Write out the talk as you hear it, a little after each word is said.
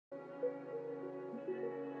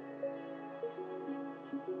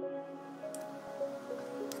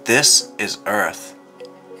This is Earth,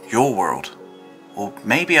 your world. Or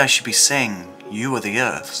maybe I should be saying you are the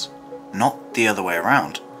Earth's, not the other way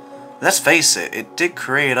around. Let's face it, it did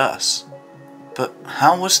create us. But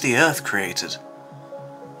how was the Earth created?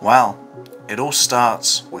 Well, it all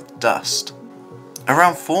starts with dust.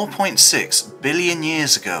 Around 4.6 billion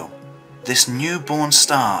years ago, this newborn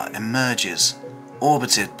star emerges,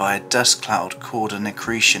 orbited by a dust cloud called an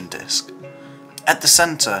accretion disk. At the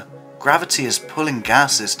center, gravity is pulling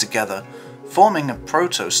gases together, forming a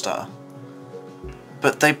protostar.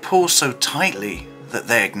 But they pull so tightly that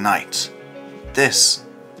they ignite. This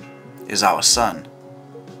is our Sun.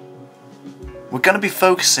 We're going to be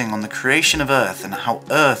focusing on the creation of Earth and how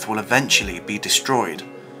Earth will eventually be destroyed.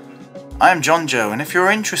 I am John Joe, and if you're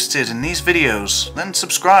interested in these videos, then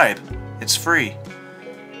subscribe. It's free.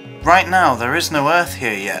 Right now, there is no Earth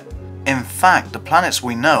here yet. In fact, the planets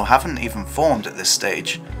we know haven't even formed at this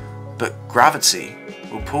stage. But gravity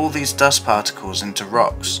will pull these dust particles into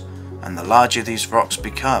rocks, and the larger these rocks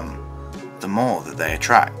become, the more that they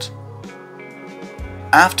attract.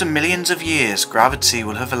 After millions of years, gravity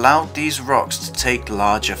will have allowed these rocks to take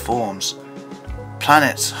larger forms.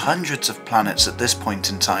 Planets, hundreds of planets at this point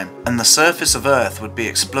in time, and the surface of Earth would be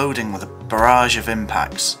exploding with a barrage of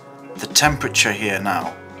impacts. The temperature here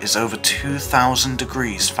now is over 2000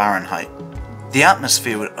 degrees Fahrenheit. The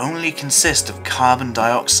atmosphere would only consist of carbon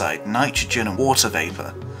dioxide, nitrogen and water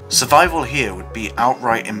vapor. Survival here would be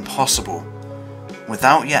outright impossible.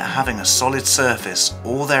 Without yet having a solid surface,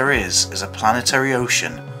 all there is a planetary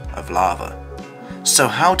ocean of lava. So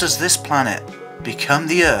how does this planet become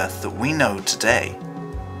the Earth that we know today?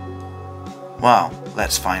 Well,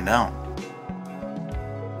 let's find out.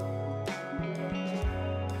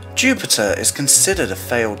 Jupiter is considered a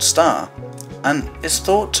failed star, and is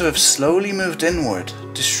thought to have slowly moved inward,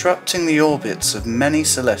 disrupting the orbits of many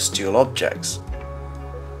celestial objects.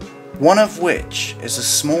 One of which is a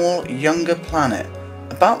small, younger planet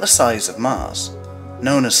about the size of Mars,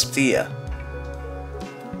 known as Thea,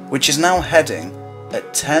 which is now heading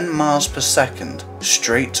at 10 miles per second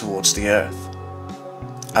straight towards the Earth.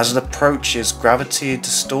 As it approaches, gravity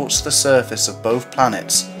distorts the surface of both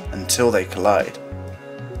planets until they collide.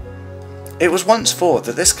 It was once thought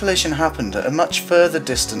that this collision happened at a much further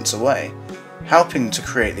distance away, helping to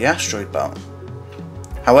create the asteroid belt.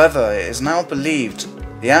 However, it is now believed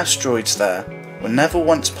the asteroids there were never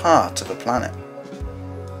once part of a planet.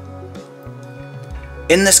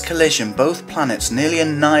 In this collision, both planets nearly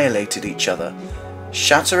annihilated each other,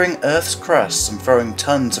 shattering Earth's crust and throwing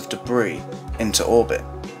tons of debris into orbit.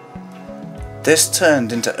 This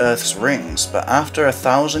turned into Earth's rings, but after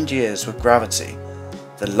 1,000 years with gravity,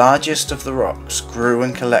 the largest of the rocks grew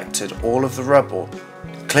and collected all of the rubble,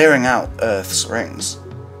 clearing out Earth's rings.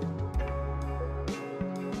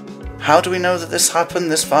 How do we know that this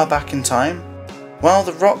happened this far back in time? Well,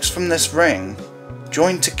 the rocks from this ring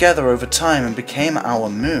joined together over time and became our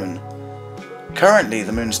moon. Currently,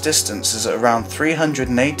 the moon's distance is at around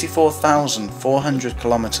 384,400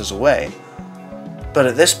 kilometers away, but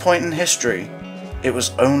at this point in history, it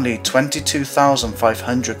was only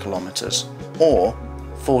 22,500 kilometers, or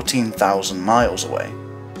 14,000 miles away.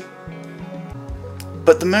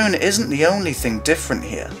 But the moon isn't the only thing different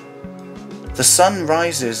here. The sun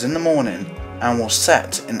rises in the morning and will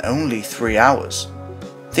set in only 3 hours.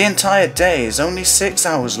 The entire day is only 6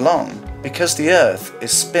 hours long because the Earth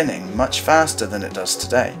is spinning much faster than it does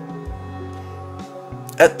today.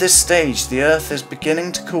 At this stage, the Earth is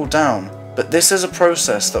beginning to cool down, but this is a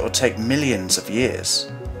process that will take millions of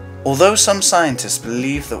years. Although some scientists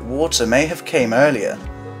believe that water may have came earlier,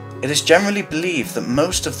 it is generally believed that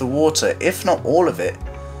most of the water, if not all of it,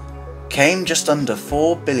 came just under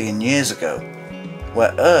 4 billion years ago,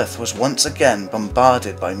 where Earth was once again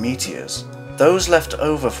bombarded by meteors. Those left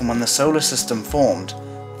over from when the solar system formed,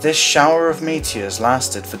 this shower of meteors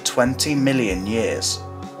lasted for 20 million years.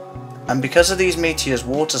 And because of these meteors'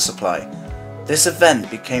 water supply, this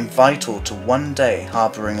event became vital to one day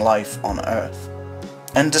harboring life on Earth.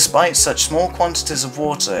 And despite such small quantities of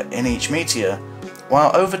water in each meteor,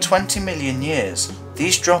 while over 20 million years,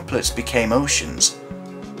 these droplets became oceans.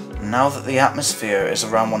 Now that the atmosphere is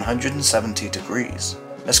around 170 degrees,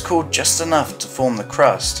 has cooled just enough to form the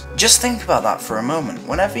crust. Just think about that for a moment.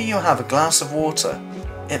 Whenever you have a glass of water,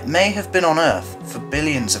 it may have been on Earth for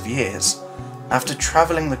billions of years, after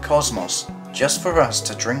travelling the cosmos just for us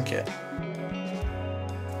to drink it.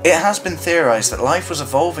 It has been theorized that life was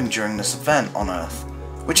evolving during this event on Earth,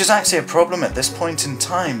 which is actually a problem at this point in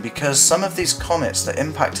time because some of these comets that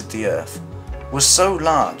impacted the Earth were so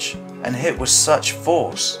large and hit with such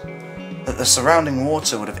force that the surrounding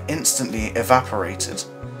water would have instantly evaporated.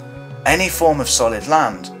 Any form of solid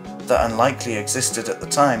land that unlikely existed at the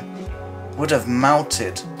time would have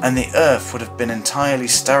melted and the Earth would have been entirely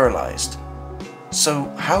sterilized. So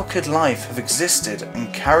how could life have existed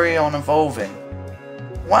and carry on evolving?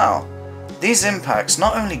 Wow, these impacts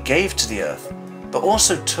not only gave to the Earth, but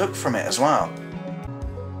also took from it as well.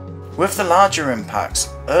 With the larger impacts,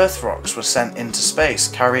 Earth rocks were sent into space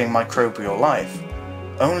carrying microbial life,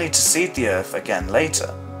 only to seed the Earth again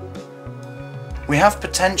later. We have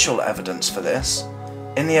potential evidence for this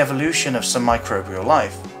in the evolution of some microbial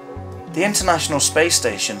life. The International Space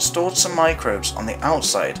Station stored some microbes on the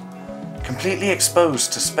outside, completely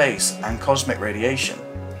exposed to space and cosmic radiation,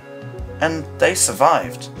 and they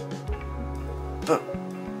survived. But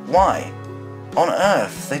why? On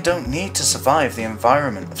Earth, they don't need to survive the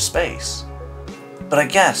environment of space. But I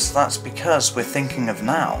guess that's because we're thinking of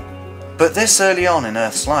now. But this early on in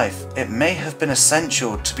Earth's life, it may have been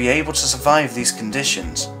essential to be able to survive these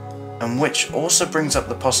conditions, and which also brings up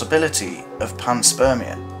the possibility of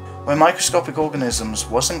panspermia, where microscopic organisms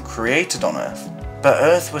wasn't created on Earth, but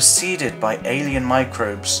Earth was seeded by alien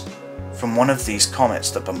microbes from one of these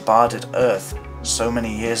comets that bombarded Earth so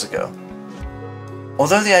many years ago.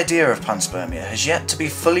 Although the idea of panspermia has yet to be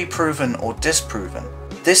fully proven or disproven,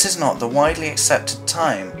 this is not the widely accepted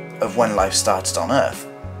time of when life started on Earth.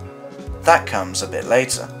 That comes a bit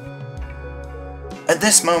later. At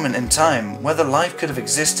this moment in time, whether life could have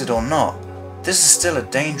existed or not, this is still a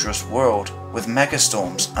dangerous world with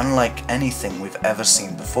megastorms unlike anything we've ever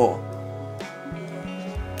seen before.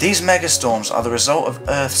 These megastorms are the result of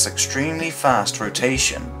Earth's extremely fast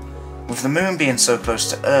rotation. With the moon being so close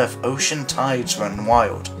to Earth, ocean tides run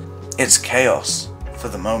wild. It's chaos for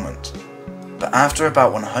the moment. But after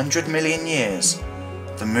about 100 million years,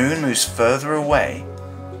 the moon moves further away,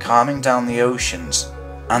 calming down the oceans,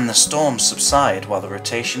 and the storms subside while the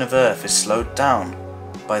rotation of Earth is slowed down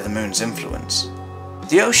by the moon's influence.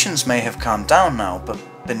 The oceans may have calmed down now, but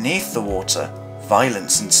beneath the water,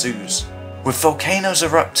 violence ensues, with volcanoes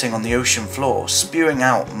erupting on the ocean floor, spewing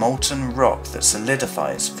out molten rock that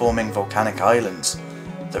solidifies, forming volcanic islands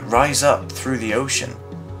that rise up through the ocean.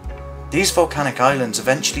 These volcanic islands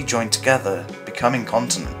eventually join together, becoming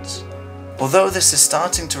continents. Although this is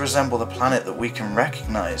starting to resemble the planet that we can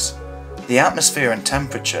recognize, the atmosphere and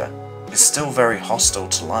temperature is still very hostile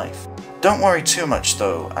to life. Don't worry too much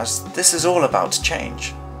though, as this is all about to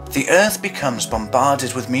change. The Earth becomes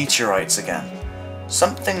bombarded with meteorites again.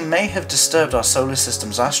 Something may have disturbed our solar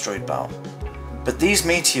system's asteroid belt, but these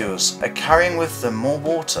meteors are carrying with them more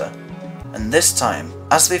water, and this time,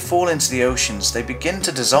 as they fall into the oceans, they begin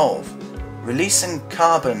to dissolve, releasing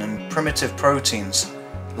carbon and primitive proteins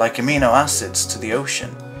like amino acids to the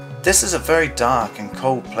ocean. This is a very dark and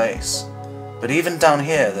cold place, but even down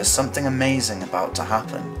here there's something amazing about to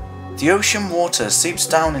happen. The ocean water seeps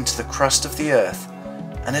down into the crust of the Earth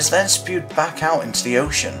and is then spewed back out into the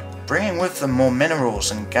ocean, bringing with them more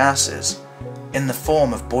minerals and gases in the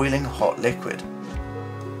form of boiling hot liquid,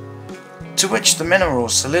 to which the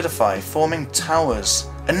minerals solidify, forming towers.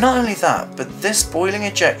 And not only that, but this boiling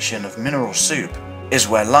ejection of mineral soup is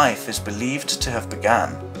where life is believed to have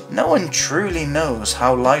begun. No one truly knows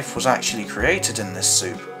how life was actually created in this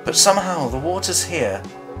soup, but somehow the waters here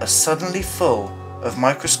are suddenly full of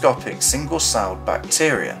microscopic single-celled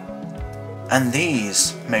bacteria. And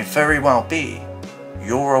these may very well be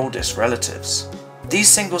your oldest relatives. These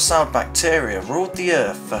single-celled bacteria ruled the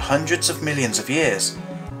Earth for hundreds of millions of years,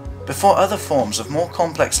 before other forms of more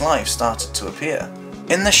complex life started to appear.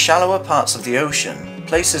 In the shallower parts of the ocean,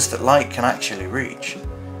 places that light can actually reach,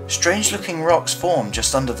 strange-looking rocks form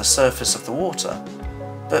just under the surface of the water.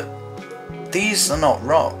 But these are not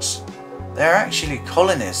rocks. They are actually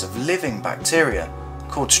colonies of living bacteria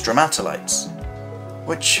called stromatolites,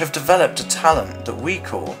 which have developed a talent that we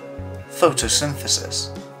call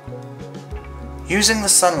photosynthesis. Using the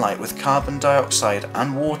sunlight with carbon dioxide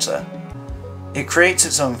and water, it creates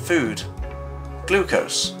its own food,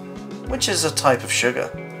 glucose, which is a type of sugar.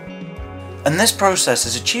 And this process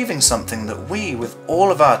is achieving something that we, with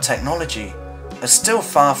all of our technology, are still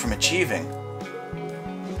far from achieving.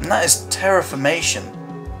 And that is terraformation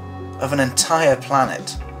of an entire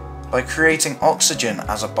planet by creating oxygen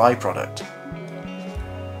as a byproduct.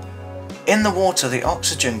 In the water, the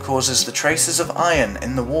oxygen causes the traces of iron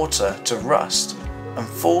in the water to rust and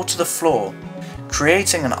fall to the floor,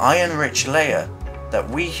 creating an iron-rich layer that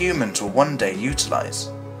we humans will one day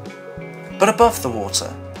utilize. But above the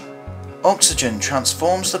water, oxygen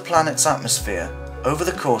transforms the planet's atmosphere over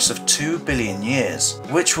the course of 2 billion years,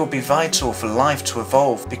 which will be vital for life to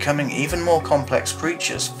evolve, becoming even more complex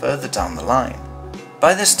creatures further down the line.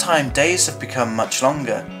 By this time, days have become much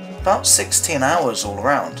longer, about 16 hours all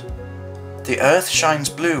around, The Earth shines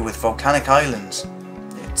blue with volcanic islands.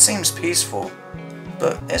 It seems peaceful,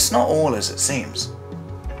 but it's not all as it seems.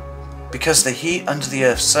 Because the heat under the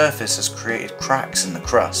Earth's surface has created cracks in the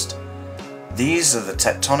crust. These are the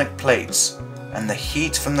tectonic plates, and the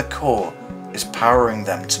heat from the core is powering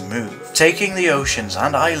them to move, taking the oceans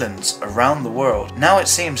and islands around the world. Now it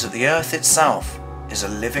seems that the Earth itself is a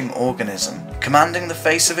living organism, commanding the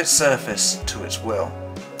face of its surface to its will.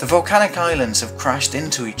 The volcanic islands have crashed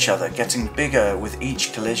into each other, getting bigger with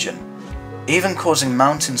each collision, even causing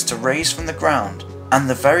mountains to raise from the ground, and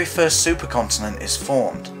the very first supercontinent is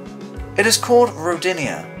formed. It is called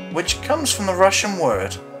Rodinia, which comes from the Russian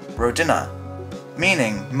word Rodina,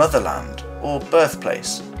 meaning motherland or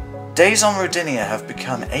birthplace. Days on Rodinia have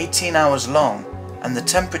become 18 hours long and the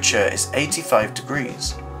temperature is 85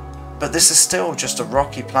 degrees. But this is still just a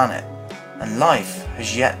rocky planet, and life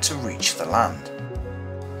has yet to reach the land.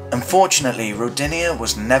 Unfortunately, Rodinia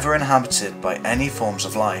was never inhabited by any forms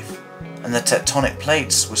of life, and the tectonic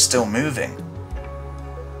plates were still moving.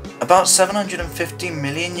 About 750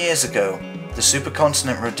 million years ago, the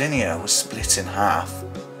supercontinent Rodinia was split in half,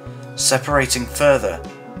 separating further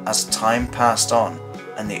as time passed on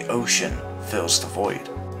and the ocean fills the void.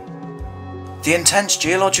 The intense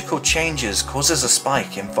geological changes causes a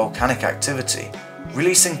spike in volcanic activity,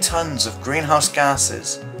 releasing tons of greenhouse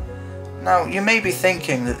gases. Now, you may be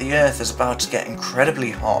thinking that the Earth is about to get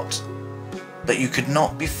incredibly hot, but you could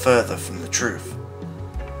not be further from the truth.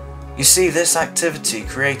 You see, this activity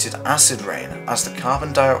created acid rain as the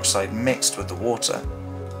carbon dioxide mixed with the water,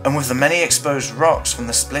 and with the many exposed rocks from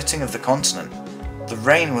the splitting of the continent, the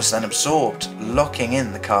rain was then absorbed, locking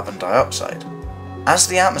in the carbon dioxide. As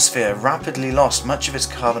the atmosphere rapidly lost much of its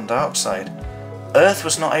carbon dioxide, Earth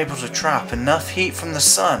was not able to trap enough heat from the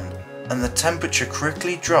sun, and the temperature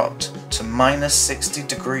quickly dropped to -60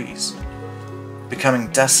 degrees, becoming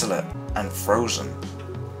desolate and frozen.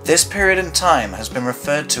 This period in time has been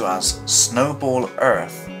referred to as Snowball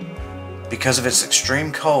Earth because of its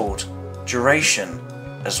extreme cold, duration,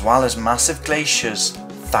 as well as massive glaciers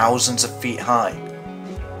thousands of feet high.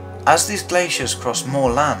 As these glaciers cross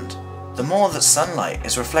more land, the more that sunlight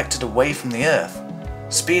is reflected away from the Earth,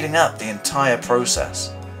 speeding up the entire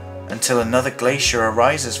process, until another glacier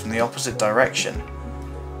arises from the opposite direction,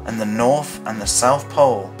 and the North and the South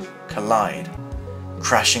Pole collide,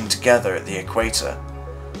 crashing together at the equator,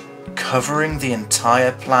 covering the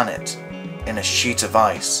entire planet in a sheet of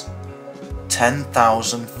ice,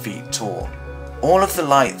 10,000 feet tall. All of the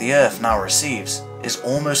light the Earth now receives is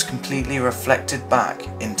almost completely reflected back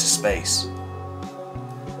into space.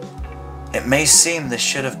 It may seem this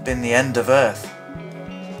should have been the end of Earth,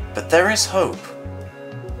 but there is hope.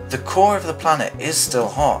 The core of the planet is still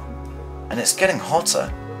hot, and it's getting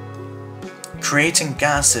hotter, creating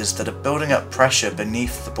gases that are building up pressure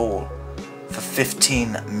beneath the ball for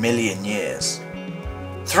 15 million years.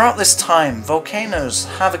 Throughout this time, volcanoes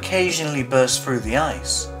have occasionally burst through the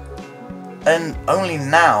ice, and only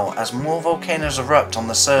now, as more volcanoes erupt on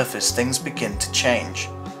the surface, things begin to change.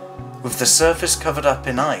 With the surface covered up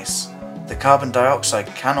in ice, the carbon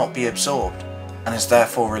dioxide cannot be absorbed and is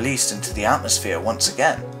therefore released into the atmosphere once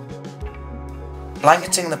again.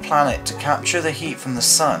 Blanketing the planet to capture the heat from the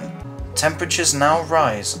sun, temperatures now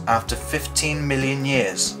rise after 15 million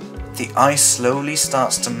years. The ice slowly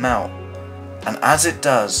starts to melt, and as it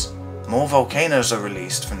does, more volcanoes are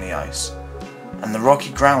released from the ice, and the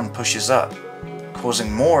rocky ground pushes up,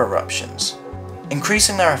 causing more eruptions,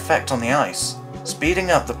 increasing their effect on the ice,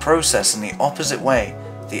 speeding up the process in the opposite way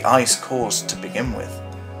the ice caused to begin with.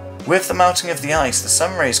 With the melting of the ice, the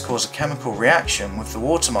sun rays cause a chemical reaction with the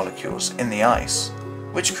water molecules in the ice,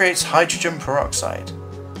 which creates hydrogen peroxide,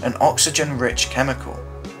 an oxygen-rich chemical.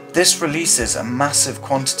 This releases a massive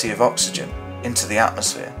quantity of oxygen into the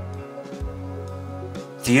atmosphere.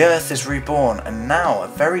 The Earth is reborn and now a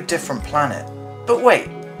very different planet. But wait,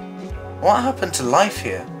 what happened to life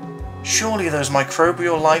here? Surely those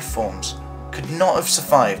microbial life forms could not have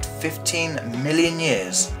survived 15 million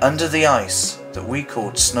years under the ice that we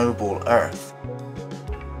called Snowball Earth.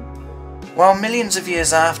 While millions of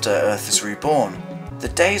years after Earth is reborn, the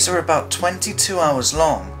days are about 22 hours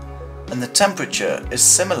long, and the temperature is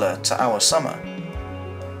similar to our summer.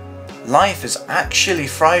 Life is actually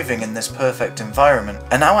thriving in this perfect environment,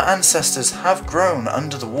 and our ancestors have grown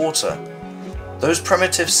under the water. Those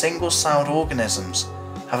primitive single-celled organisms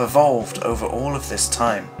have evolved over all of this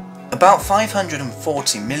time. About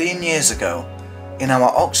 540 million years ago, in our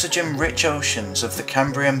oxygen-rich oceans of the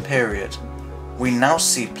Cambrian period, we now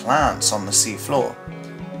see plants on the seafloor,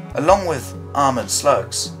 along with armoured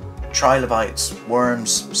slugs, trilobites,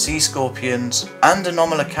 worms, sea scorpions, and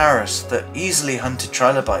Anomalocaris that easily hunted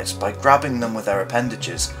trilobites by grabbing them with their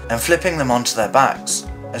appendages and flipping them onto their backs.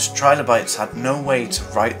 As trilobites had no way to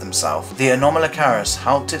right themselves, the Anomalocaris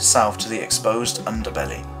helped itself to the exposed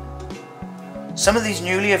underbelly. Some of these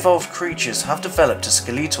newly evolved creatures have developed a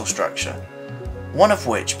skeletal structure, one of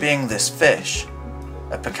which being this fish,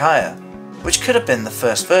 a Pangea, which could have been the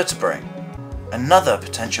first vertebrate, another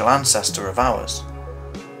potential ancestor of ours.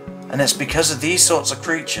 And it's because of these sorts of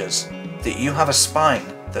creatures that you have a spine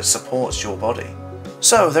that supports your body.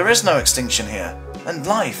 So there is no extinction here, and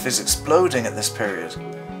life is exploding at this period,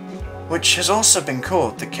 which has also been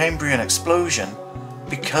called the Cambrian explosion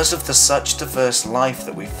because of the such diverse life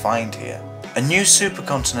that we find here. A new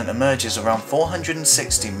supercontinent emerges around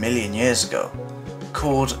 460 million years ago,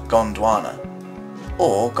 called Gongdwana,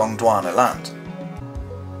 or Gongdwana land.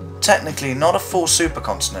 Technically not a full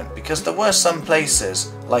supercontinent because there were some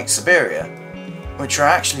places, like Siberia, which are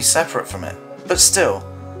actually separate from it, but still,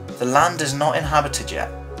 the land is not inhabited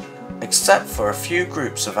yet, except for a few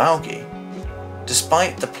groups of algae,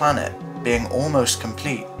 despite the planet being almost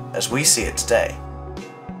complete as we see it today.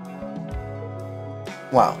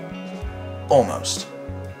 Well, almost.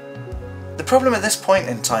 The problem at this point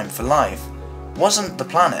in time for life wasn't the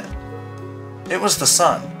planet, it was the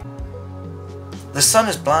sun. The sun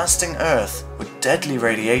is blasting Earth with deadly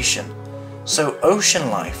radiation, so ocean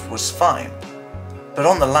life was fine, but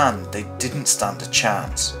on the land they didn't stand a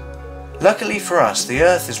chance. Luckily for us, the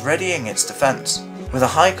Earth is readying its defense, with a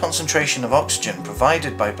high concentration of oxygen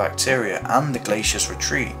provided by bacteria and the glaciers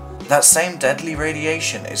retreat. That same deadly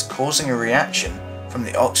radiation is causing a reaction from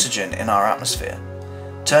the oxygen in our atmosphere,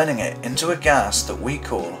 turning it into a gas that we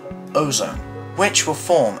call ozone, which will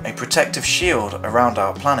form a protective shield around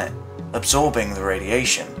our planet, absorbing the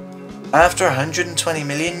radiation. After 120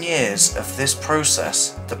 million years of this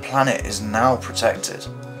process, the planet is now protected,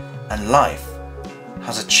 and life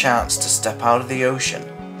has a chance to step out of the ocean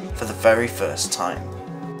for the very first time.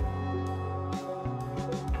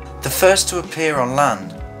 The first to appear on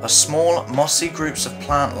land are small mossy groups of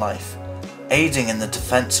plant life, aiding in the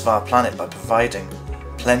defense of our planet by providing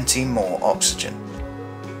plenty more oxygen.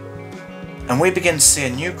 And we begin to see a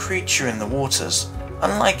new creature in the waters,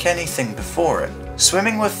 unlike anything before it,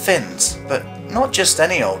 swimming with fins, but not just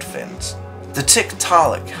any old fins. The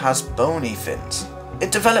Tiktaalik has bony fins.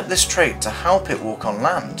 It developed this trait to help it walk on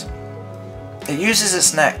land. It uses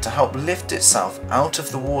its neck to help lift itself out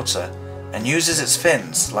of the water and uses its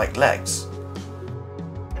fins like legs.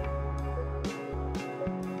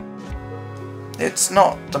 It's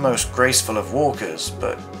not the most graceful of walkers,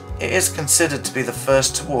 but it is considered to be the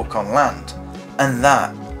first to walk on land, and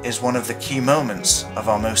that is one of the key moments of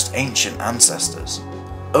our most ancient ancestors.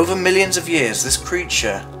 Over millions of years, this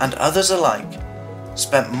creature, and others alike,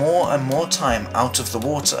 spent more and more time out of the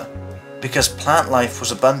water, because plant life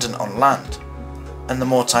was abundant on land, and the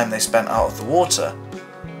more time they spent out of the water,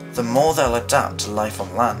 the more they'll adapt to life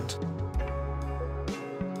on land.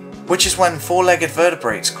 Which is when four-legged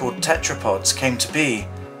vertebrates called tetrapods came to be,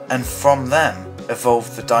 and from them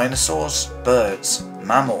evolved the dinosaurs, birds,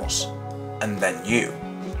 mammals, and then you.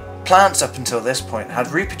 Plants up until this point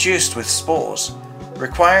had reproduced with spores,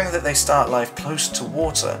 requiring that they start life close to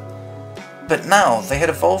water, but now they had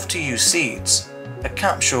evolved to use seeds, a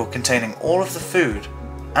capsule containing all of the food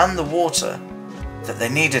and the water that they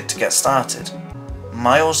needed to get started,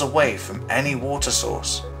 miles away from any water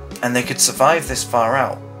source, and they could survive this far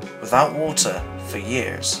out without water for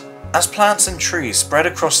years. As plants and trees spread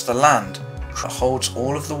across the land, it holds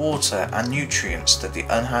all of the water and nutrients that the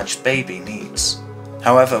unhatched baby needs.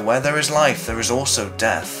 However, where there is life, there is also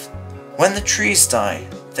death. When the trees die,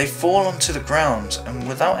 they fall onto the ground, and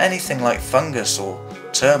without anything like fungus or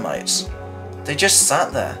termites, they just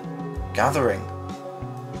sat there, gathering.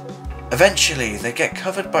 Eventually, they get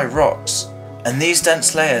covered by rocks, and these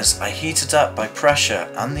dense layers are heated up by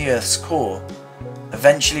pressure and the Earth's core,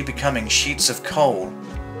 eventually becoming sheets of coal,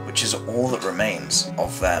 which is all that remains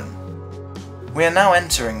of them. We are now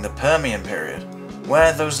entering the Permian period,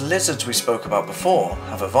 where those lizards we spoke about before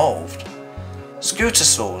have evolved.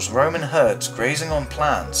 Scutosaurs roam in herds grazing on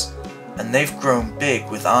plants, and they've grown big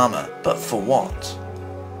with armor, but for what?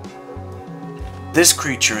 This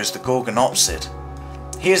creature is the Gorgonopsid.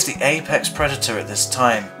 He is the apex predator at this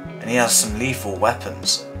time, and he has some lethal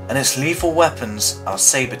weapons, and its lethal weapons are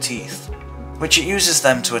saber teeth, which it uses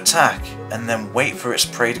them to attack and then wait for its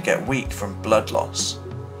prey to get weak from blood loss.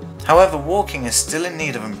 However, walking is still in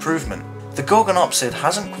need of improvement. The Gorgonopsid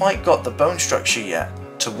hasn't quite got the bone structure yet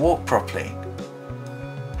to walk properly.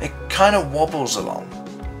 It kind of wobbles along.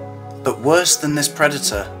 But worse than this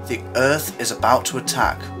predator, the Earth is about to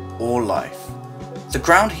attack all life. The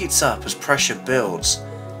ground heats up as pressure builds.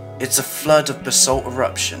 It's a flood of basalt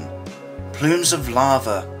eruption. Plumes of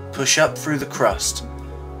lava push up through the crust,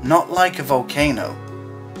 not like a volcano.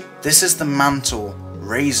 This is the mantle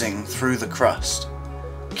raising through the crust,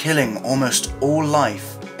 killing almost all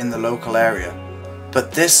life in the local area.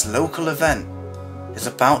 But this local event is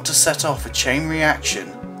about to set off a chain reaction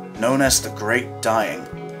known as the Great Dying,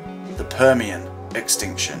 the Permian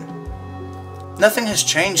extinction. Nothing has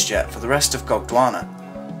changed yet for the rest of Gongdwana.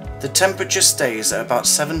 The temperature stays at about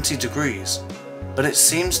 70 degrees, but it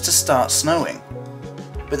seems to start snowing.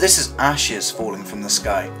 But this is ashes falling from the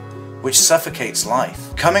sky, which suffocates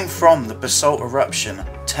life, coming from the basalt eruption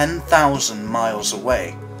 10,000 miles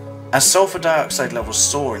away, as sulfur dioxide levels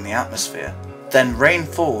soar in the atmosphere. Then rain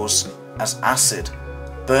falls as acid,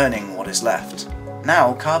 burning what is left.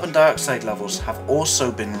 Now carbon dioxide levels have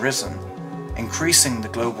also been risen, increasing the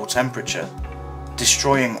global temperature,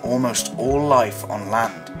 destroying almost all life on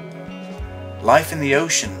land. Life in the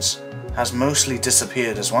oceans has mostly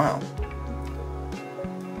disappeared as well.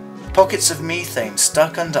 Pockets of methane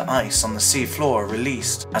stuck under ice on the sea floor are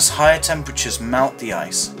released as higher temperatures melt the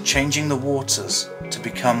ice, changing the waters to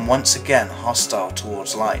become once again hostile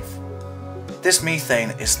towards life. This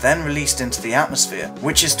methane is then released into the atmosphere,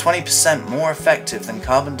 which is 20% more effective than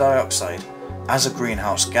carbon dioxide as a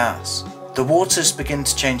greenhouse gas. The waters begin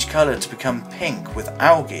to change colour to become pink with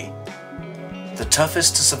algae, the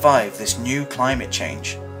toughest to survive this new climate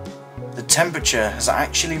change. The temperature has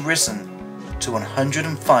actually risen to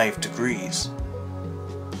 105 degrees.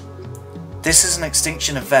 This is an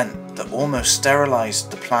extinction event that almost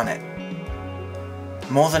sterilized the planet.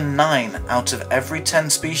 More than 9 out of every 10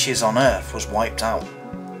 species on Earth was wiped out.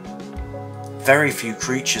 Very few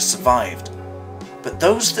creatures survived, but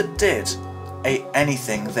those that did ate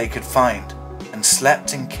anything they could find and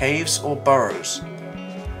slept in caves or burrows.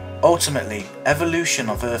 Ultimately, evolution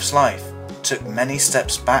of Earth's life took many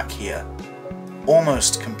steps back here,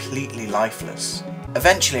 almost completely lifeless.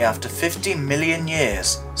 Eventually, after 50 million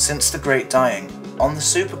years since the Great Dying, on the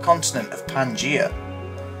supercontinent of Pangea,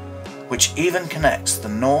 which even connects the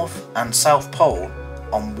North and South Pole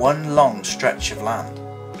on one long stretch of land,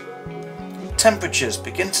 temperatures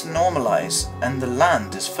begin to normalize and the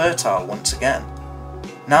land is fertile once again.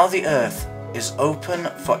 Now the Earth is open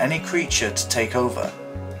for any creature to take over,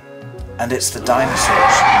 and it's the dinosaurs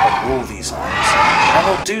that rule these lands, and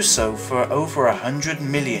will do so for over 100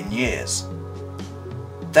 million years.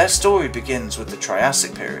 Their story begins with the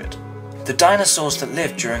Triassic period. The dinosaurs that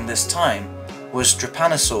lived during this time was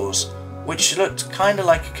trypanosaurs, which looked kinda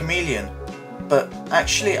like a chameleon, but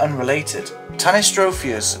actually unrelated.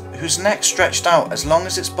 Tanystrophias, whose neck stretched out as long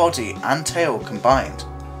as its body and tail combined.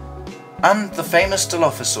 And the famous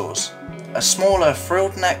Dilophosaurs, a smaller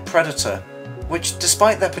frilled-neck predator which,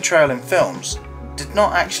 despite their portrayal in films, did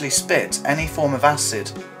not actually spit any form of acid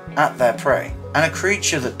at their prey. And a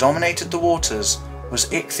creature that dominated the waters was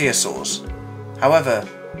ichthyosaurs. However,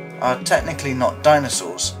 are technically not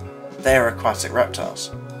dinosaurs, they are aquatic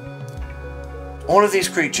reptiles. All of these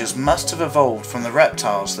creatures must have evolved from the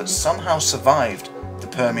reptiles that somehow survived the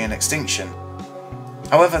Permian extinction.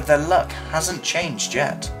 However, their luck hasn't changed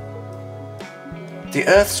yet. The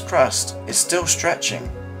Earth's crust is still stretching,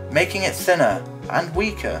 making it thinner and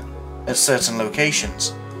weaker at certain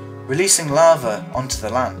locations, releasing lava onto the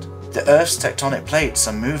land. The Earth's tectonic plates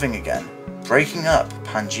are moving again, breaking up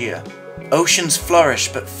Pangea. Oceans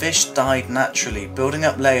flourish, but fish died naturally, building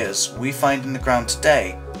up layers we find in the ground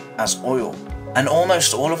today as oil. And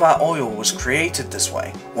almost all of our oil was created this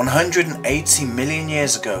way. 180 million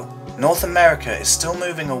years ago, North America is still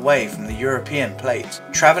moving away from the European plate,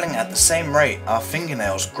 travelling at the same rate our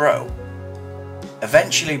fingernails grow.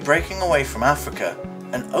 Eventually breaking away from Africa,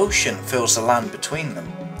 an ocean fills the land between them,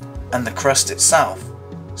 and the crust itself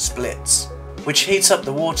splits, which heats up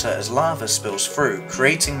the water as lava spills through,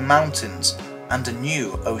 creating mountains and a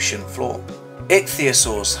new ocean floor.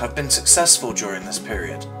 Ichthyosaurs have been successful during this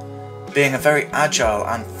period, being a very agile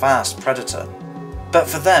and fast predator. But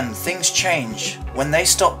for them, things change when they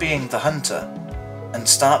stop being the hunter and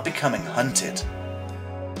start becoming hunted.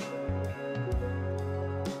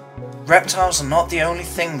 Reptiles are not the only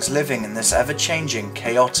things living in this ever-changing,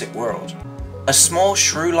 chaotic world. A small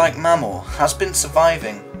shrew-like mammal has been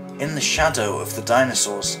surviving in the shadow of the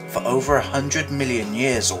dinosaurs for over 100 million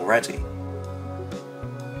years already.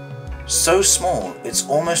 So small it's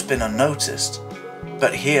almost been unnoticed,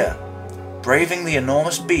 but here, braving the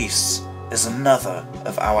enormous beasts is another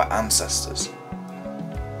of our ancestors.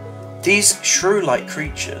 These shrew-like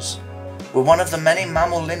creatures were one of the many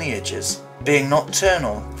mammal lineages. Being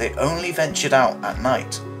nocturnal, they only ventured out at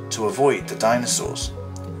night to avoid the dinosaurs.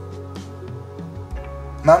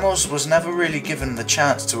 Mammals was never really given the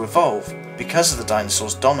chance to evolve because of the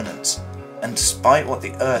dinosaurs' dominance, and despite what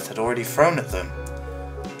the Earth had already thrown at them,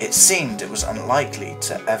 it seemed it was unlikely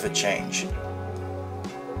to ever change.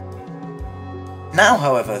 Now,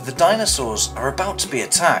 however, the dinosaurs are about to be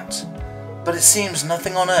attacked, but it seems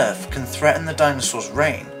nothing on Earth can threaten the dinosaurs'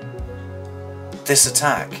 reign. This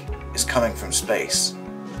attack is coming from space.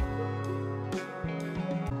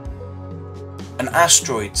 An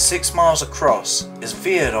asteroid 6 miles across is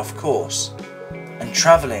veered off course and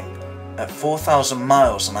travelling at 4,000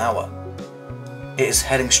 miles an hour. It is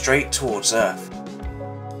heading straight towards Earth.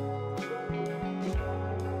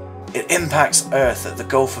 It impacts Earth at the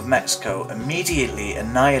Gulf of Mexico, immediately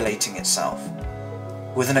annihilating itself,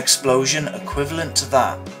 with an explosion equivalent to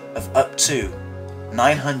that of up to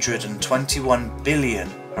 921 billion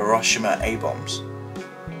Hiroshima A-bombs.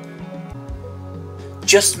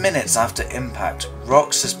 Just minutes after impact,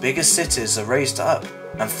 rocks as big as cities are raised up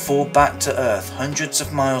and fall back to Earth hundreds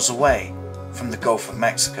of miles away from the Gulf of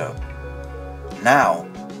Mexico. Now,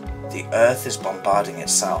 the Earth is bombarding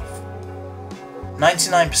itself.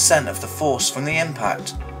 99% of the force from the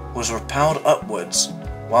impact was repelled upwards,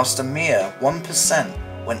 whilst a mere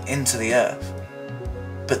 1% went into the Earth.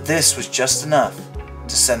 But this was just enough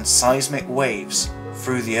to send seismic waves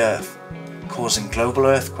through the Earth, causing global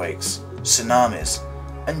earthquakes, tsunamis,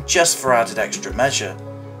 and just for added extra measure,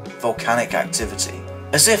 volcanic activity.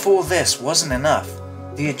 As if all this wasn't enough,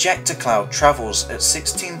 the ejecta cloud travels at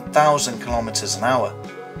 16,000 kilometers an hour,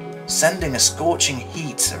 sending a scorching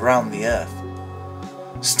heat around the Earth.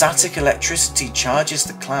 Static electricity charges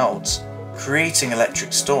the clouds, creating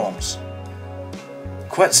electric storms.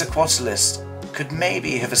 Quetzalcoatlus could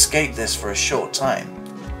maybe have escaped this for a short time.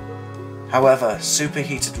 However,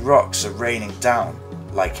 superheated rocks are raining down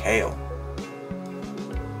like hail.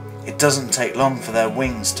 It doesn't take long for their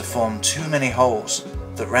wings to form too many holes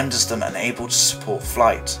that renders them unable to support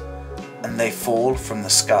flight, and they fall from the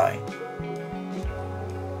sky.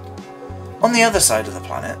 On the other side of the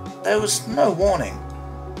planet, there was no warning,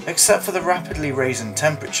 except for the rapidly rising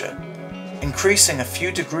temperature, increasing a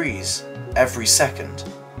few degrees every second,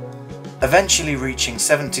 eventually reaching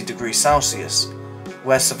 70 degrees Celsius,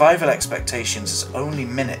 where survival expectations is only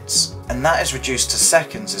minutes, and that is reduced to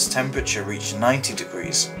seconds as temperature reached 90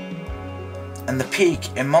 degrees. And the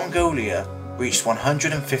peak in Mongolia reached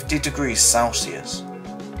 150 degrees Celsius.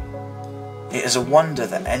 It is a wonder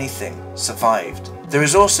that anything survived. There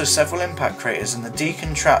is also several impact craters in the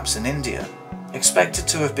Deccan Traps in India, expected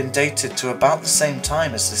to have been dated to about the same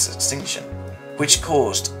time as this extinction, which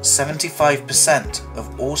caused 75%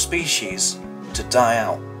 of all species to die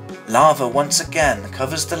out. Lava once again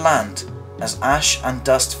covers the land as ash and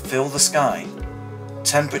dust fill the sky.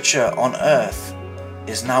 Temperature on Earth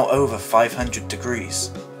is now over 500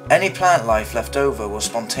 degrees. Any plant life left over will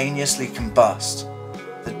spontaneously combust.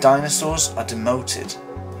 The dinosaurs are demoted,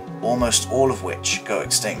 almost all of which go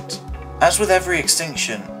extinct. As with every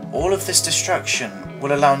extinction, all of this destruction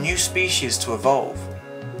will allow new species to evolve,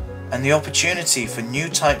 and the opportunity for new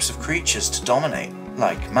types of creatures to dominate,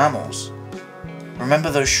 like mammals. Remember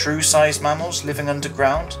those shrew-sized mammals living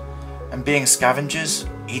underground and being scavengers,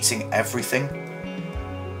 eating everything?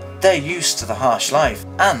 They're used to the harsh life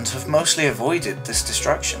and have mostly avoided this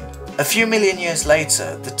destruction. A few million years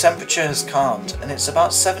later, the temperature has calmed and it's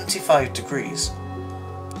about 75 degrees.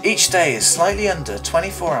 Each day is slightly under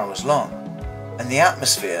 24 hours long, and the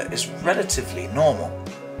atmosphere is relatively normal.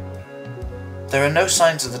 There are no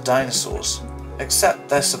signs of the dinosaurs, except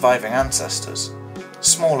their surviving ancestors,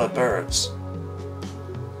 smaller birds.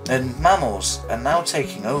 And mammals are now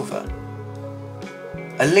taking over.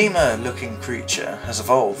 A lemur-looking creature has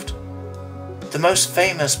evolved, the most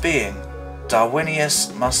famous being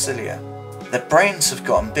Darwinius marsilia. Their brains have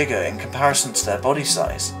gotten bigger in comparison to their body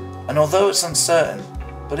size, and although it's uncertain,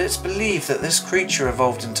 but it's believed that this creature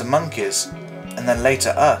evolved into monkeys, and then later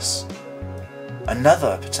us,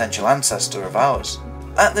 another potential ancestor of ours.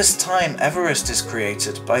 At this time, Everest is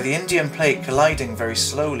created by the Indian plate colliding very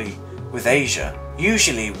slowly with Asia.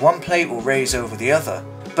 Usually one plate will raise over the other,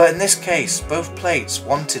 but in this case both plates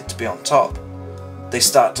wanted to be on top. They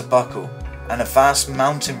start to buckle, and a vast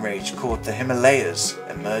mountain range called the Himalayas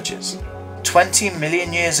emerges. 20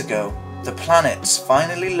 million years ago, the planets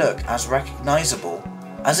finally look as recognizable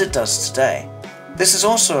as it does today. This is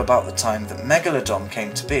also about the time that Megalodon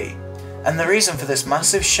came to be, and the reason for this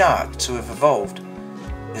massive shark to have evolved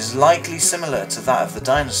is likely similar to that of the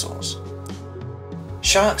dinosaurs.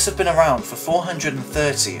 Sharks have been around for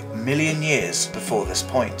 430 million years before this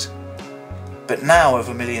point. But now,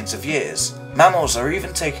 over millions of years, mammals are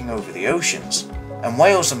even taking over the oceans, and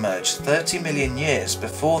whales emerged 30 million years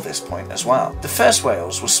before this point as well. The first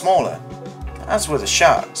whales were smaller, as were the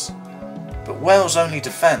sharks, but whales' only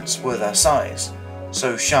defense were their size,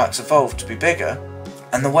 so sharks evolved to be bigger,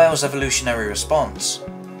 and the whale's evolutionary response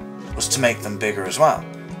was to make them bigger as well.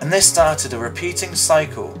 And this started a repeating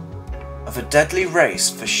cycle of a deadly race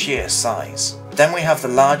for sheer size. Then we have the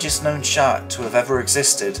largest known shark to have ever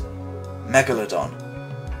existed, Megalodon.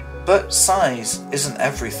 But size isn't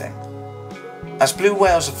everything. As blue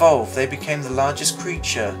whales evolved, they became the largest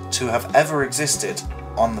creature to have ever existed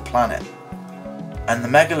on the planet. And the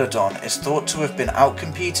Megalodon is thought to have been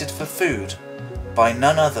outcompeted for food by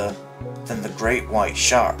none other than the great white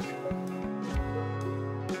shark.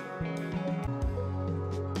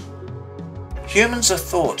 Humans are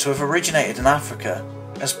thought to have originated in Africa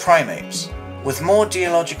as primates. With more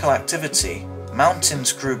geological activity,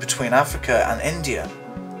 mountains grew between Africa and India,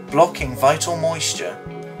 blocking vital moisture,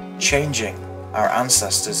 changing our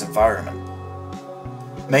ancestors' environment,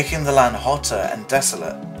 making the land hotter and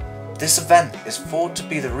desolate. This event is thought to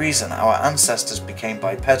be the reason our ancestors became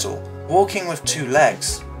bipedal, walking with two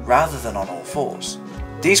legs rather than on all fours.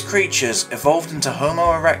 These creatures evolved into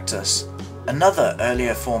Homo erectus, another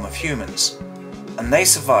earlier form of humans, and they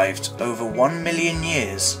survived over 1 million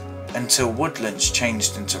years until woodlands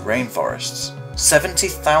changed into rainforests.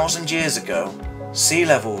 70,000 years ago, sea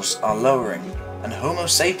levels are lowering and Homo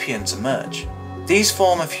sapiens emerge. These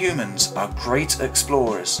form of humans are great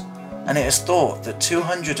explorers, and it is thought that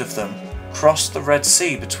 200 of them crossed the Red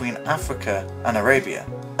Sea between Africa and Arabia.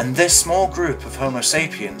 And this small group of Homo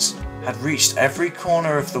sapiens had reached every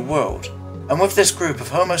corner of the world. And with this group of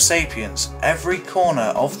Homo sapiens, every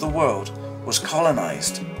corner of the world was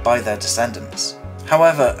colonized by their descendants.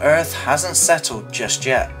 However, Earth hasn't settled just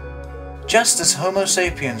yet. Just as Homo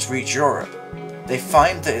sapiens reach Europe, they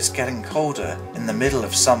find that it's getting colder in the middle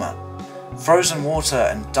of summer. Frozen water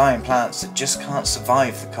and dying plants that just can't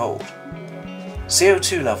survive the cold.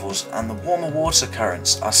 CO2 levels and the warmer water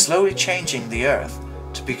currents are slowly changing the Earth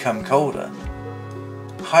to become colder.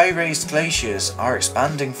 High-raised glaciers are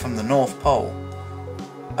expanding from the North Pole,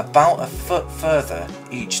 about a foot further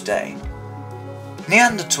each day.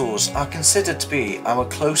 Neanderthals are considered to be our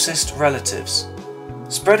closest relatives,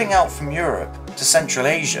 spreading out from Europe to Central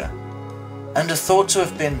Asia, and are thought to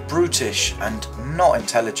have been brutish and not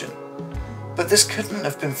intelligent. But this couldn't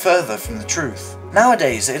have been further from the truth.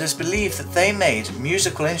 Nowadays it is believed that they made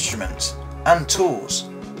musical instruments and tools,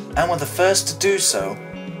 and were the first to do so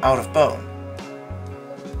out of bone.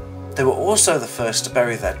 They were also the first to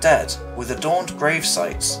bury their dead with adorned grave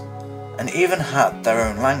sites, and even had their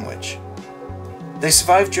own language. They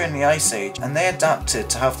survived during the Ice Age, and they adapted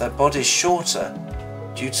to have their bodies shorter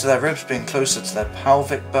due to their ribs being closer to their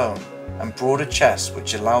pelvic bone and broader chests,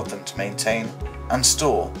 which allowed them to maintain and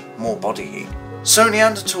store more body heat. So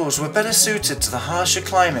Neanderthals were better suited to the harsher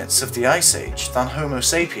climates of the Ice Age than Homo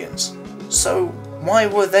sapiens. So why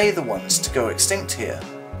were they the ones to go extinct here?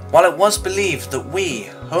 While it was believed that we,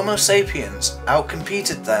 Homo sapiens,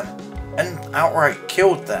 outcompeted them and outright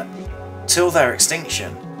killed them till their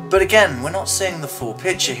extinction. But again, we're not seeing the full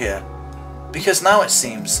picture here, because now it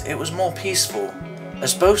seems it was more peaceful,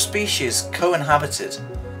 as both species co-inhabited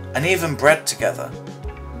and even bred together.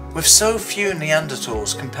 With so few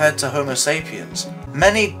Neanderthals compared to Homo sapiens,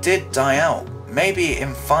 many did die out, maybe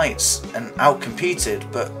in fights and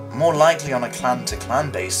outcompeted, but more likely on a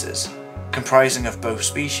clan-to-clan basis, comprising of both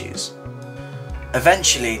species.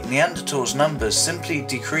 Eventually, Neanderthals' numbers simply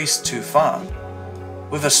decreased too far,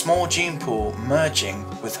 with a small gene pool merging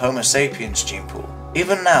with Homo sapiens' gene pool.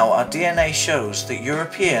 Even now, our DNA shows that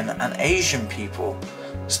European and Asian people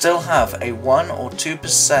still have a 1 or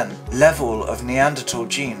 2% level of Neanderthal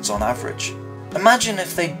genes on average. Imagine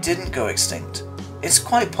if they didn't go extinct. It's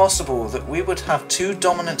quite possible that we would have two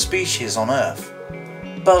dominant species on Earth,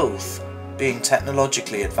 both being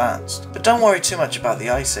technologically advanced. But don't worry too much about the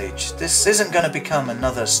Ice Age. This isn't going to become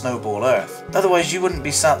another Snowball Earth, otherwise you wouldn't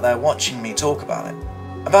be sat there watching me talk about it.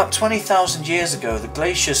 About 20,000 years ago, the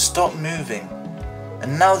glaciers stopped moving,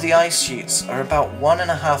 and now the ice sheets are about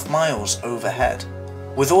 1.5 miles overhead.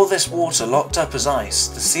 With all this water locked up as ice,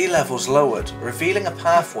 the sea levels lowered, revealing a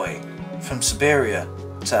pathway from Siberia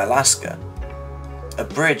to Alaska, a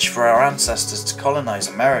bridge for our ancestors to colonize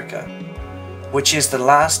America, which is the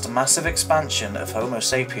last massive expansion of Homo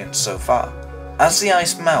sapiens so far. As the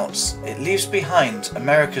ice melts, it leaves behind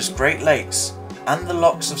America's Great Lakes and the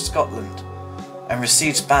Lochs of Scotland, and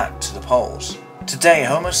recedes back to the poles. Today,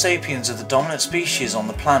 Homo sapiens are the dominant species on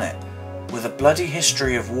the planet, with a bloody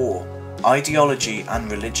history of war, ideology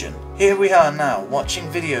and religion. Here we are now, watching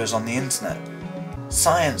videos on the internet.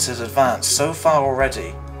 Science has advanced so far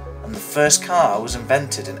already, and and the first car was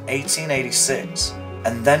invented in 1886.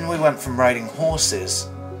 And then we went from riding horses,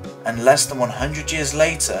 and less than 100 years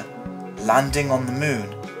later, landing on the moon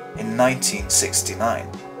in 1969.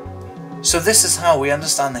 So this is how we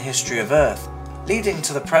understand the history of Earth, leading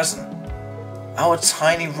to the present. Our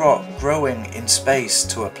tiny rock growing in space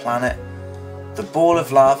to a planet, the ball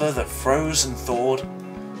of lava that froze and thawed,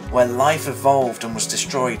 where life evolved and was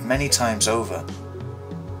destroyed many times over.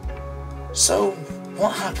 So,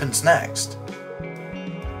 what happens next?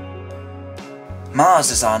 Mars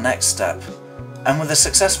is our next step, and with the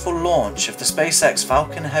successful launch of the SpaceX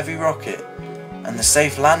Falcon Heavy rocket and the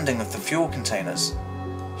safe landing of the fuel containers,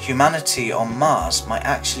 humanity on Mars might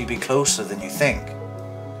actually be closer than you think.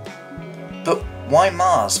 But why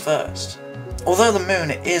Mars first? Although the moon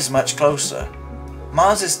is much closer,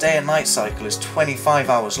 Mars's day and night cycle is 25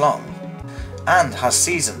 hours long and has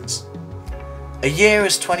seasons. A year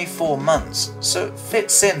is 24 months, so it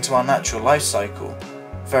fits into our natural life cycle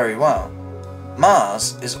very well.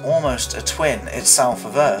 Mars is almost a twin itself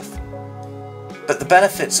of Earth, but the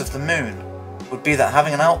benefits of the moon would be that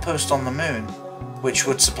having an outpost on the moon, which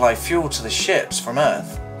would supply fuel to the ships from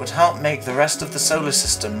Earth, would help make the rest of the solar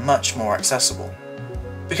system much more accessible.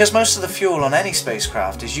 Because most of the fuel on any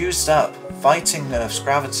spacecraft is used up fighting Earth's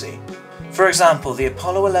gravity. For example, the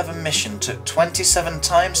Apollo 11 mission took 27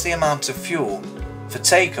 times the amount of fuel for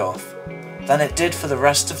takeoff than it did for the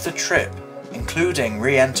rest of the trip, including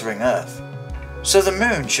re-entering Earth. So the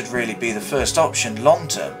moon should really be the first option long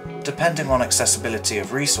term, depending on accessibility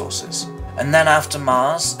of resources. And then after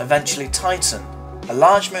Mars, eventually Titan, a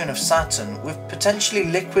large moon of Saturn with potentially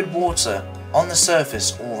liquid water on the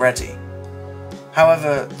surface already.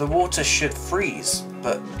 However, the water should freeze,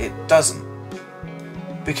 but it doesn't,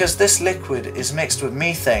 because this liquid is mixed with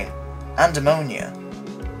methane and ammonia.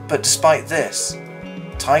 But despite this,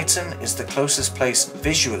 Titan is the closest place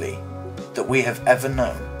visually that we have ever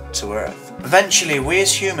known to Earth. Eventually, we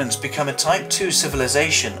as humans become a Type 2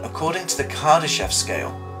 civilization according to the Kardashev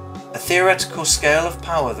scale, a theoretical scale of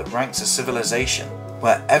power that ranks a civilization,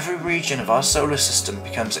 where every region of our solar system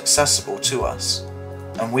becomes accessible to us,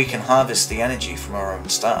 and we can harvest the energy from our own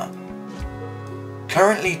star.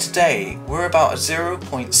 Currently today, we're about a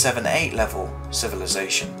 0.78 level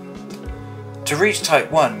civilization. To reach Type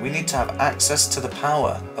 1, we need to have access to the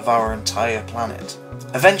power of our entire planet.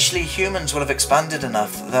 Eventually, humans will have expanded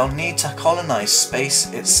enough that they'll need to colonize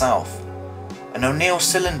space itself, and O'Neill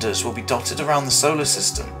cylinders will be dotted around the solar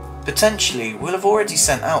system. Potentially, we'll have already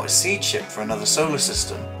sent out a seed ship for another solar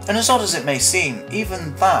system, and as odd as it may seem,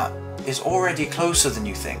 even that is already closer than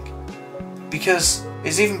you think, because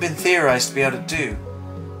it's even been theorized to be able to do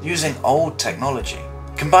using old technology.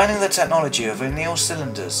 Combining the technology of O'Neill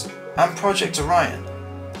cylinders and Project Orion,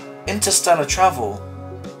 interstellar travel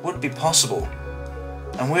would be possible,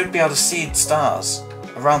 and we would be able to seed stars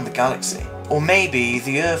around the galaxy. Or maybe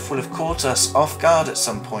the Earth will have caught us off guard at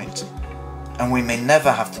some point, and we may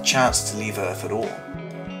never have the chance to leave Earth at all.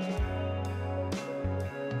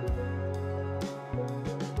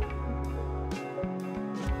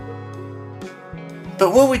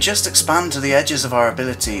 But will we just expand to the edges of our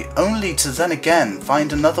ability, only to then again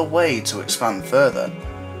find another way to expand further?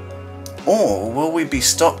 Or will we be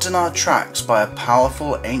stopped in our tracks by a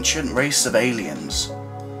powerful ancient race of aliens?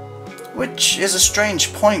 Which is a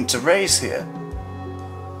strange point to raise here.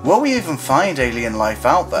 Will we even find alien life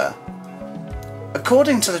out there?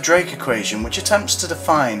 According to the Drake equation, which attempts to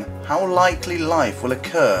define how likely life will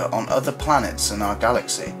occur on other planets in our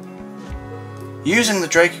galaxy, using the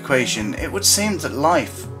Drake equation, it would seem that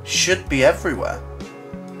life should be everywhere,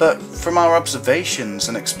 but from our observations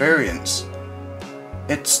and experience,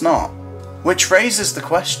 it's not. Which raises the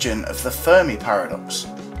question of the Fermi paradox.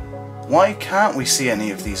 Why can't we see any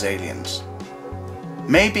of these aliens?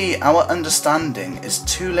 Maybe our understanding is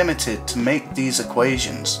too limited to make these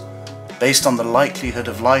equations based on the likelihood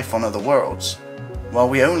of life on other worlds, while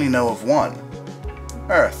we only know of one,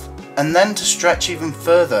 Earth. And then to stretch even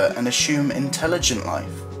further and assume intelligent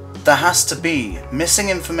life. There has to be missing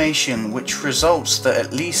information which results that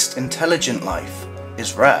at least intelligent life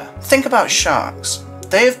is rare. Think about sharks.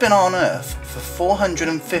 They have been on Earth for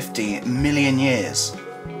 450 million years,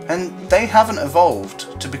 and they haven't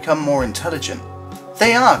evolved to become more intelligent.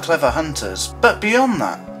 They are clever hunters, but beyond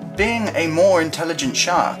that, being a more intelligent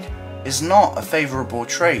shark is not a favourable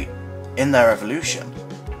trait in their evolution.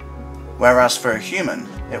 Whereas for a human,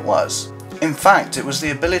 it was. In fact, it was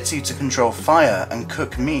the ability to control fire and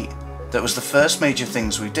cook meat that was the first major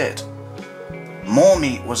things we did. More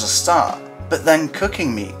meat was a start, but then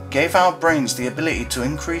cooking meat gave our brains the ability to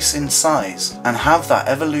increase in size and have that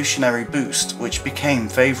evolutionary boost which became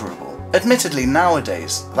favourable. Admittedly,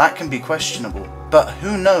 nowadays, that can be questionable, but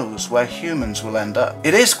who knows where humans will end up.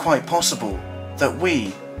 It is quite possible that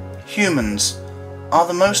we, humans, are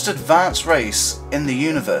the most advanced race in the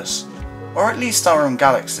universe, or at least our own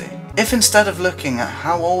galaxy. If instead of looking at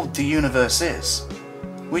how old the universe is,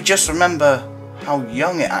 we just remember how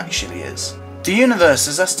young it actually is. The universe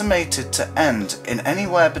is estimated to end in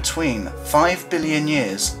anywhere between 5 billion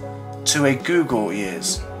years to a Google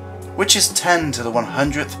years, which is 10 to the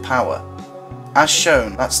 100th power. As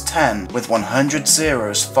shown, that's 10 with 100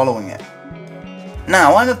 zeros following it.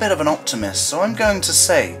 Now, I'm a bit of an optimist, so I'm going to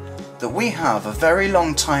say that we have a very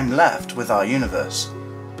long time left with our universe.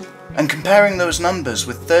 And comparing those numbers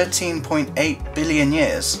with 13.8 billion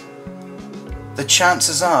years, the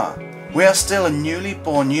chances are we are still a newly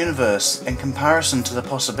born universe in comparison to the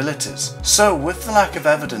possibilities. So, with the lack of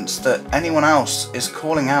evidence that anyone else is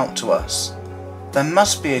calling out to us, there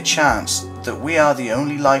must be a chance that we are the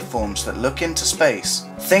only life forms that look into space,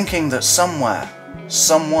 thinking that somewhere,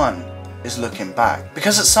 someone is looking back.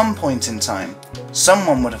 Because at some point in time,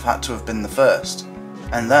 someone would have had to have been the first,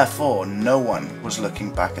 and therefore no one was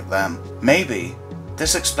looking back at them. Maybe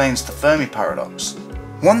this explains the Fermi paradox.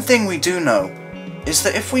 One thing we do know is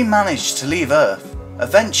that if we manage to leave Earth,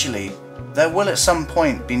 eventually there will at some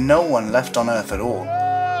point be no one left on Earth at all.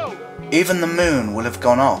 Even the moon will have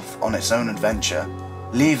gone off on its own adventure,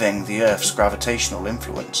 leaving the Earth's gravitational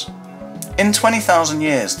influence. In 20,000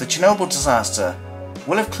 years, the Chernobyl disaster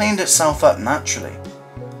will have cleaned itself up naturally,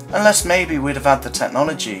 unless maybe we'd have had the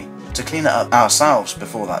technology to clean it up ourselves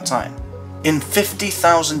before that time. In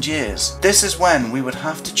 50,000 years, this is when we would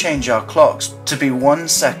have to change our clocks to be 1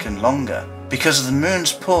 second longer, because of the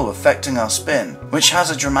moon's pull affecting our spin, which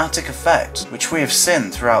has a dramatic effect, which we have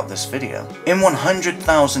seen throughout this video. In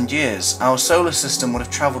 100,000 years, our solar system would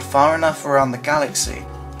have travelled far enough around the galaxy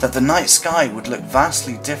that the night sky would look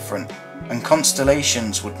vastly different and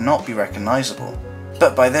constellations would not be recognisable.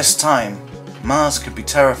 But by this time, Mars could be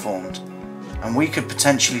terraformed, and we could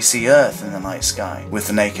potentially see Earth in the night sky with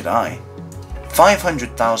the naked eye.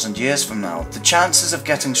 500,000 years from now, the chances of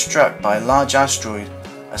getting struck by a large asteroid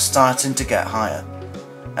are starting to get higher.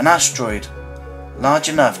 An asteroid large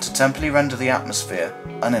enough to temporarily render the atmosphere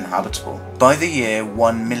uninhabitable. By the year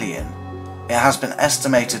 1 million, it has been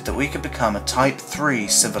estimated that we could become a Type 3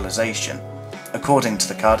 civilization, according to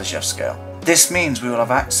the Kardashev scale. This means we will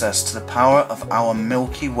have access to the power of our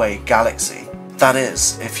Milky Way galaxy. That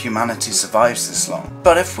is, if humanity survives this long.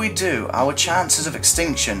 But if we do, our chances of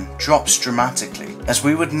extinction drops dramatically, as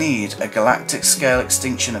we would need a galactic scale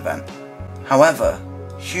extinction event. However,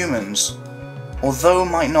 humans, although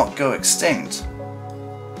might not go extinct,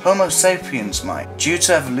 Homo sapiens might. Due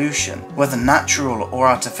to evolution, whether natural or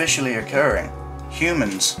artificially occurring,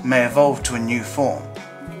 humans may evolve to a new form.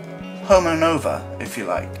 Homo nova, if you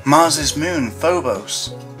like. Mars's moon,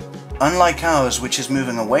 Phobos. Unlike ours, which is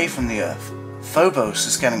moving away from the Earth, Phobos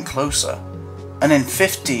is getting closer, and in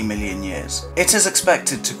 50 million years, it is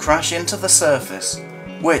expected to crash into the surface,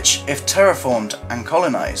 which, if terraformed and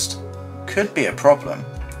colonized, could be a problem.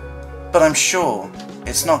 But I'm sure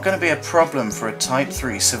it's not going to be a problem for a Type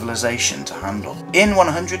 3 civilization to handle. In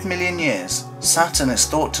 100 million years, Saturn is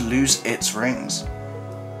thought to lose its rings,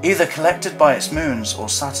 either collected by its moons or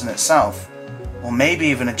Saturn itself, or maybe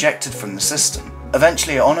even ejected from the system.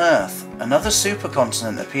 Eventually on Earth, another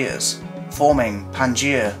supercontinent appears, forming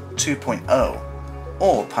Pangea 2.0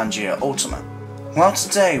 or Pangea Ultima. While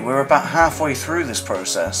today we're about halfway through this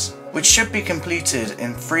process, which should be completed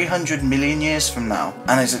in 300 million years from now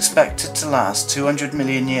and is expected to last 200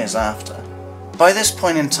 million years after. By this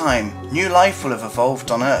point in time, new life will have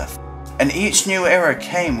evolved on Earth, and each new era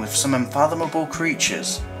came with some unfathomable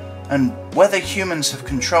creatures, and whether humans have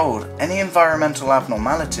controlled any environmental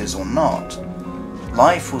abnormalities or not,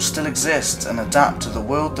 life will still exist and adapt to the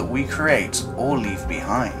world that we create or leave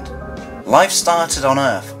behind. Life started on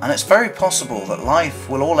Earth, and it's very possible that life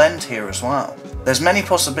will all end here as well. There's many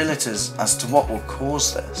possibilities as to what will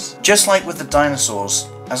cause this. Just like with the dinosaurs,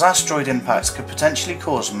 as asteroid impacts could potentially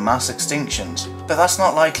cause mass extinctions, but that's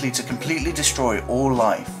not likely to completely destroy all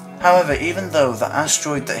life. However, even though the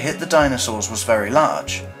asteroid that hit the dinosaurs was very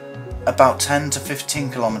large, about 10 to 15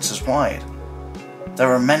 kilometers wide,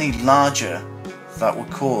 there are many larger that would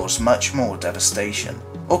cause much more devastation.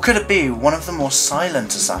 Or could it be one of the more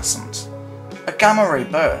silent assassins? A gamma ray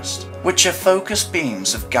burst, which are focused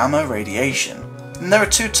beams of gamma radiation. And there are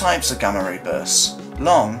two types of gamma ray bursts,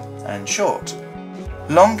 long and short.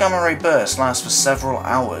 Long gamma ray bursts last for several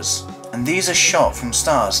hours, and these are shot from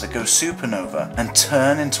stars that go supernova and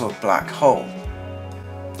turn into a black hole.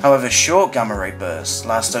 However, short gamma ray bursts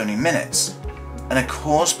last only minutes, and are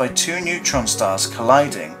caused by two neutron stars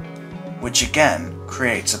colliding which again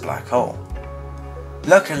creates a black hole.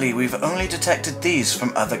 Luckily, we've only detected these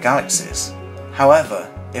from other galaxies. However,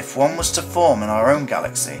 if one was to form in our own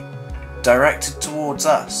galaxy, directed towards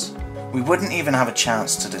us, we wouldn't even have a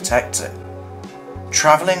chance to detect it.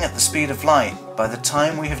 Travelling at the speed of light, by the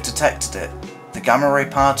time we have detected it, the gamma ray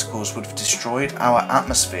particles would have destroyed our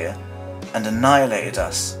atmosphere and annihilated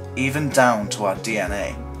us, even down to our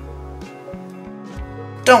DNA.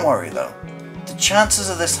 Don't worry though, the chances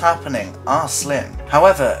of this happening are slim.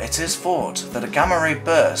 However, it is thought that a gamma ray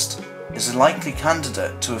burst is a likely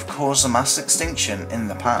candidate to have caused a mass extinction in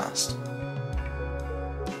the past.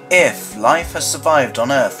 If life has survived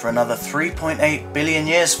on Earth for another 3.8 billion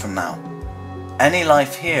years from now, any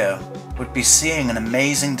life here would be seeing an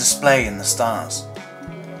amazing display in the stars,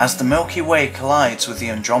 as the Milky Way collides with the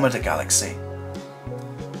Andromeda Galaxy.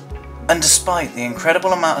 And despite the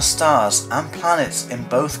incredible amount of stars and planets in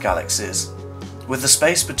both galaxies, with the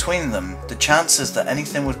space between them, the chances that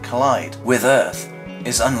anything would collide with Earth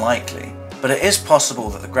is unlikely. But it is possible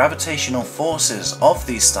that the gravitational forces of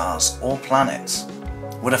these stars or planets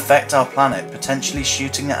would affect our planet, potentially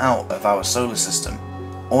shooting it out of our solar system,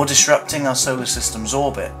 or disrupting our solar system's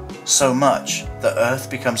orbit so much that Earth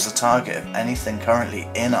becomes the target of anything currently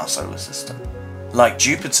in our solar system, like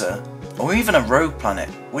Jupiter, or even a rogue planet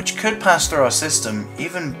which could pass through our system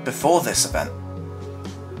even before this event,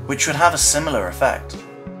 which would have a similar effect.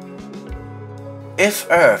 If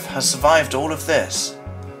Earth has survived all of this,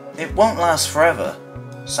 it won't last forever,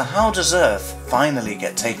 so how does Earth finally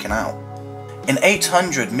get taken out? In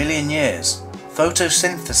 800 million years,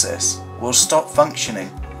 photosynthesis will stop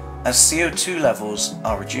functioning as CO2 levels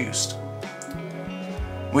are reduced,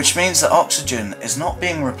 which means that oxygen is not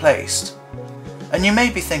being replaced. And you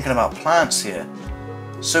may be thinking about plants here,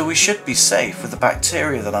 so we should be safe with the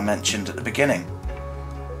bacteria that I mentioned at the beginning.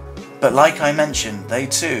 But like I mentioned, they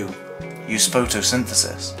too use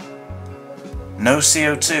photosynthesis. No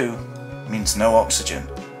CO2 means no oxygen,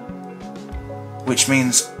 which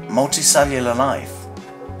means multicellular life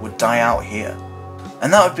would die out here.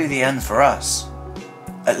 And that would be the end for us,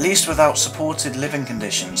 at least without supported living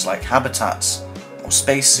conditions like habitats or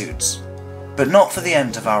spacesuits. But not for the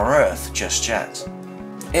end of our Earth just yet.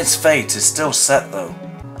 Its fate is still set though,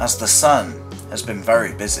 as the Sun has been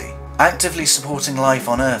very busy, actively supporting life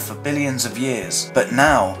on Earth for billions of years, but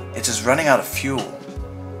now it is running out of fuel.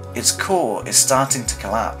 Its core is starting to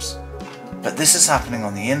collapse, but this is happening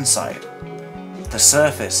on the inside. The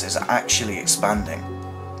surface is actually expanding.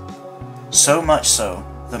 So much so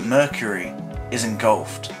that Mercury is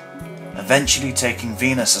engulfed, eventually taking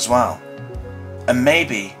Venus as well, and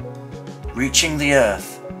maybe reaching the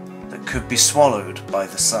Earth that could be swallowed by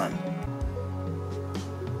the Sun.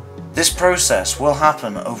 This process will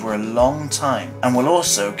happen over a long time and will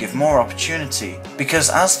also give more opportunity, because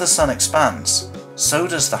as the Sun expands, so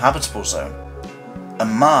does the habitable zone, and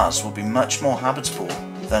Mars will be much more habitable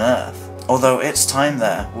than Earth, although its time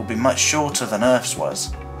there will be much shorter than Earth's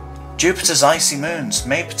was. Jupiter's icy moons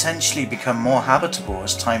may potentially become more habitable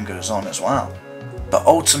as time goes on as well, but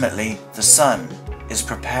ultimately the Sun is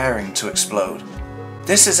preparing to explode.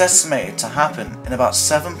 This is estimated to happen in about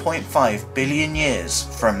 7.5 billion years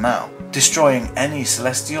from now, destroying any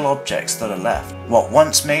celestial objects that are left. What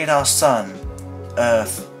once made our Sun,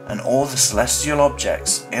 Earth, and all the celestial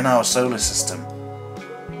objects in our solar system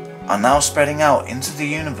are now spreading out into the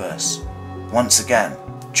universe once again,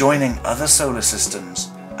 joining other solar systems,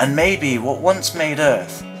 and maybe what once made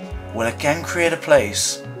Earth will again create a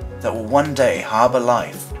place that will one day harbour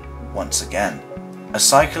life once again. A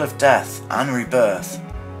cycle of death and rebirth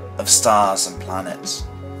of stars and planets.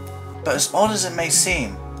 But as odd as it may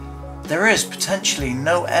seem, there is potentially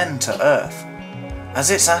no end to Earth, as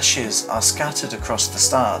its ashes are scattered across the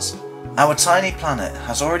stars. Our tiny planet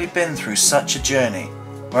has already been through such a journey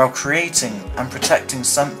while creating and protecting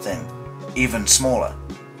something even smaller,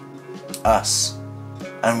 us.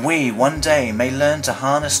 And we one day may learn to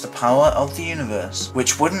harness the power of the universe,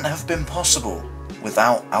 which wouldn't have been possible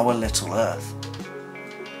without our little Earth.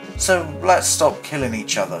 So let's stop killing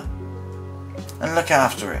each other and look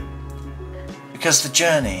after it, because the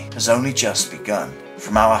journey has only just begun.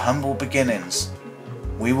 From our humble beginnings,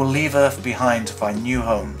 we will leave Earth behind to find new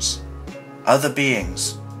homes, other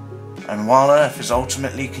beings, and while Earth is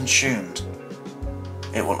ultimately consumed,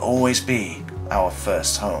 it will always be our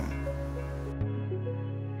first home.